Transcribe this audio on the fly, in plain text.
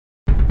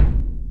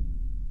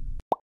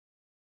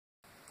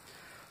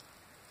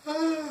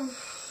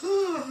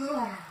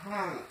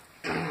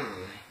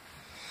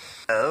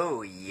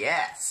Oh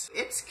yes,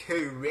 it's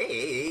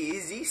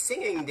CRaZy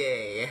singing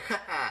day.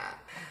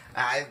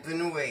 I've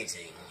been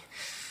waiting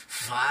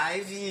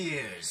 5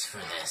 years for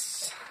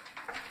this.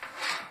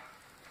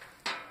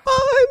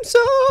 I'm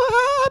so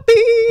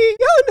happy,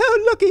 oh no,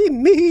 look at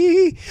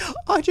me.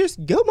 I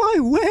just go my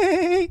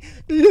way,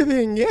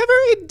 living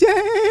every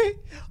day.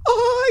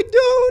 I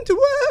don't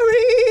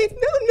worry,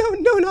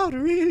 no, not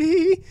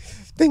really.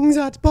 Things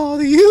that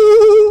bother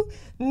you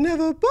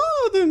never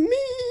bother me.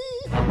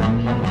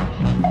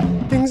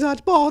 Things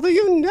that bother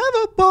you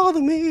never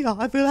bother me.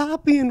 I feel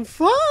happy and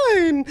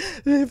fine,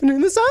 living in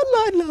the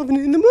sunlight, loving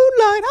in the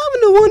moonlight,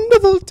 having a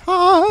wonderful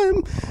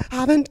time.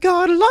 Haven't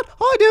got a lot,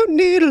 I don't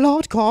need a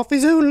lot,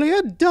 coffee's only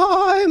a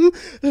dime.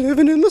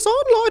 Living in the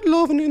sunlight,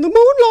 loving in the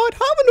moonlight,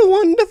 having a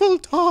wonderful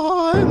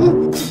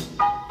time.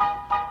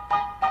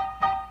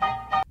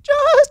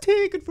 Just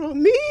take it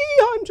from me,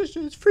 I'm just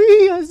as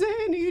free as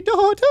any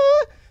daughter.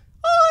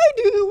 I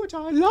do what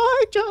I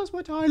like, just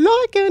what I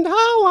like, and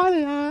how I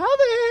love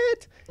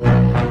it.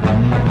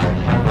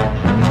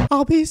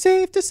 I'll be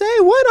safe to say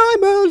when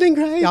I'm old and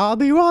grey, I'll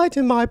be right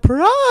in my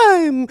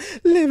prime.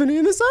 Living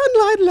in the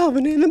sunlight,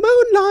 loving in the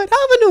moonlight,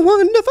 having a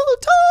wonderful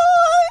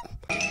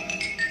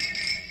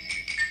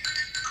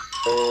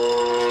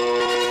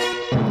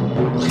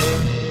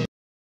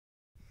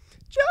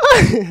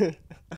time.